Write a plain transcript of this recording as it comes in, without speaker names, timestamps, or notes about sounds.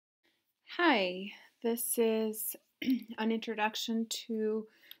Hi, this is an introduction to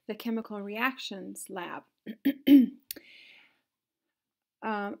the Chemical Reactions Lab.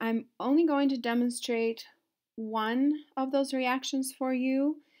 I'm only going to demonstrate one of those reactions for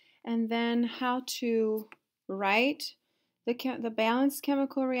you, and then how to write the balanced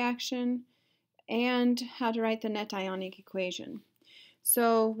chemical reaction and how to write the net ionic equation.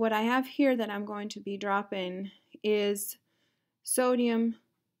 So what I have here that I'm going to be dropping is sodium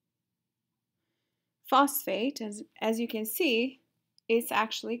phosphate. As you can see, it's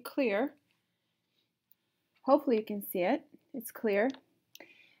actually clear. Hopefully you can see it. It's clear.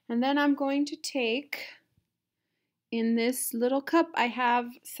 And then I'm going to take, in this little cup, I have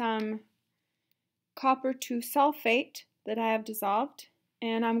some copper 2 sulfate that I have dissolved,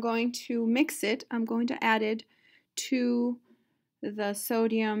 and I'm going to mix it. I'm going to add it to the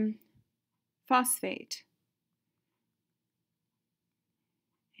sodium phosphate.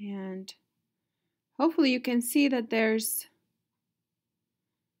 And hopefully you can see that there's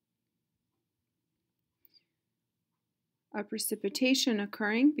a precipitation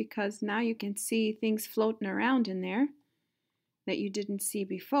occurring, because now you can see things floating around in there that you didn't see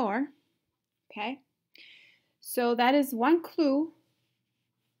before. Okay, so that is one clue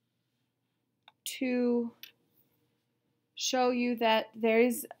to show you that there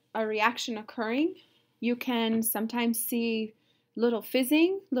is a reaction occurring. You can sometimes see little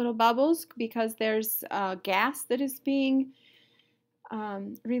fizzing, little bubbles, because there's gas that is being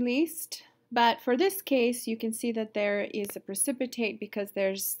released. But for this case, you can see that there is a precipitate, because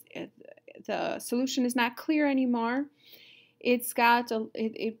the solution is not clear anymore. It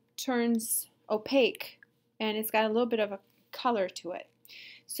turns opaque, and it's got a little bit of a color to it.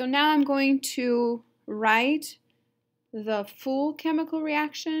 So now I'm going to write the full chemical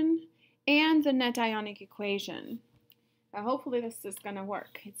reaction and the net ionic equation. Now hopefully this is going to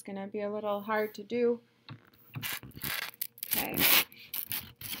work. It's going to be a little hard to do. Okay.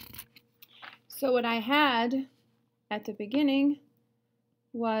 So what I had at the beginning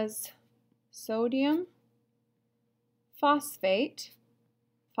was sodium phosphate.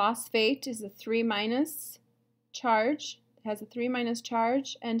 Phosphate is a 3- charge. It has a 3-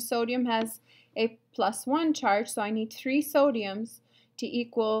 charge, and sodium has a +1 charge, so I need 3 sodiums to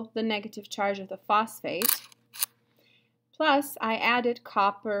equal the negative charge of the phosphate. Plus, I added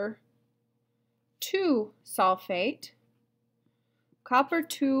copper 2 sulfate. Copper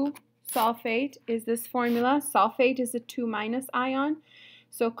 2 sulfate is this formula. Sulfate is a 2- ion,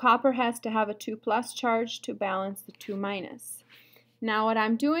 so copper has to have a 2+ charge to balance the 2-. Now what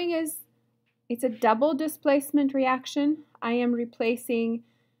I'm doing is, it's a double displacement reaction. I am replacing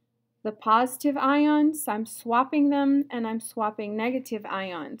the positive ions, I'm swapping them, and I'm swapping negative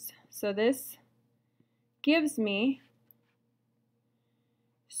ions. So this gives me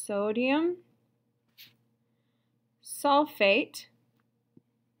sodium sulfate.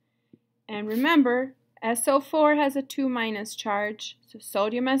 And remember, SO4 has a 2- charge, so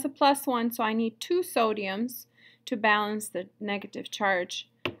sodium has a +1, so I need 2 sodiums to balance the negative charge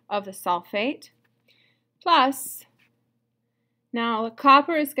of the sulfate. Plus, now the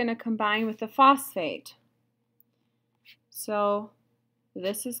copper is going to combine with the phosphate. So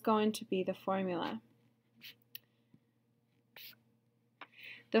this is going to be the formula.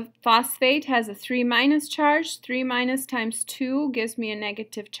 The phosphate has a 3- charge. 3- times 2 gives me a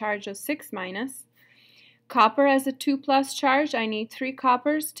negative charge of 6-. Copper has a 2+ charge. I need 3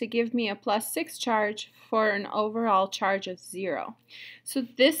 coppers to give me a +6 charge for an overall charge of 0. So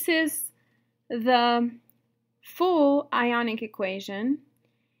this is the full ionic equation.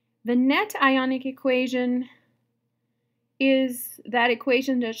 The net ionic equation is that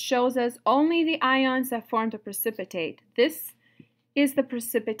equation that shows us only the ions that form the precipitate. This is the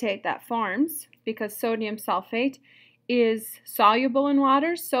precipitate that forms, because sodium sulfate is soluble in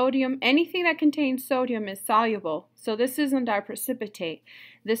water. Anything that contains sodium is soluble. So this isn't our precipitate.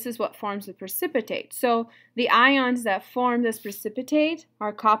 This is what forms the precipitate. So the ions that form this precipitate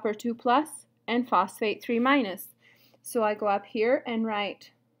are copper 2+ and phosphate 3-. So I go up here and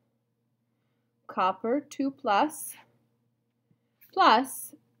write copper 2+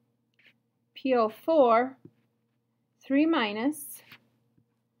 plus PO4 3-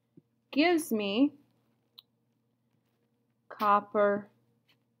 gives me copper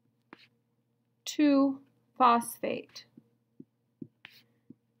 2 phosphate.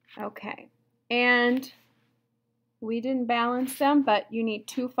 Okay, and we didn't balance them, but you need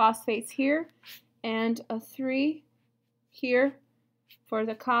 2 phosphates here and a 3 here for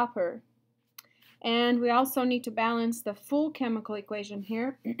the copper. And we also need to balance the full chemical equation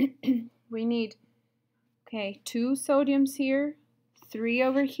here. We need 2 sodiums here, 3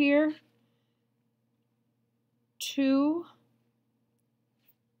 over here, 2,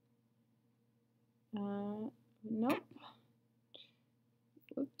 nope,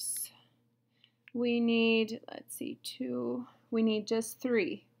 oops, we need, let's see, 2, we need just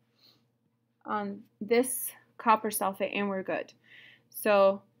 3 on this copper sulfate and we're good.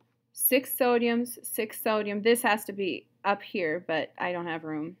 So 6 sodiums, 6 sodium, this has to be up here, but I don't have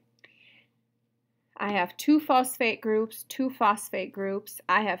room. I have 2 phosphate groups, 2 phosphate groups.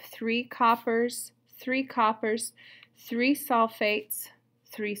 I have 3 coppers, 3 coppers, 3 sulfates,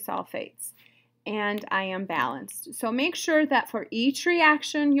 3 sulfates, and I am balanced. So make sure that for each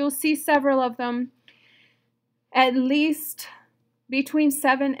reaction, you'll see several of them, at least between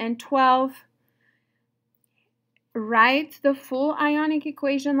 7 and 12. Write the full ionic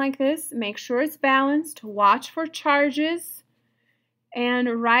equation like this. Make sure it's balanced. Watch for charges.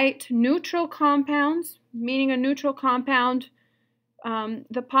 And write neutral compounds, meaning a neutral compound,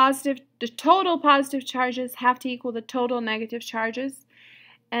 the total positive charges have to equal the total negative charges.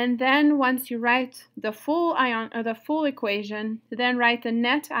 And then once you write the full equation, then write the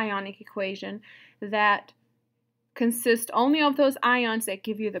net ionic equation that consists only of those ions that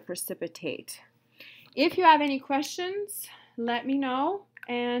give you the precipitate. If you have any questions, let me know,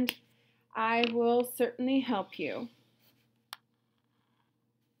 and I will certainly help you.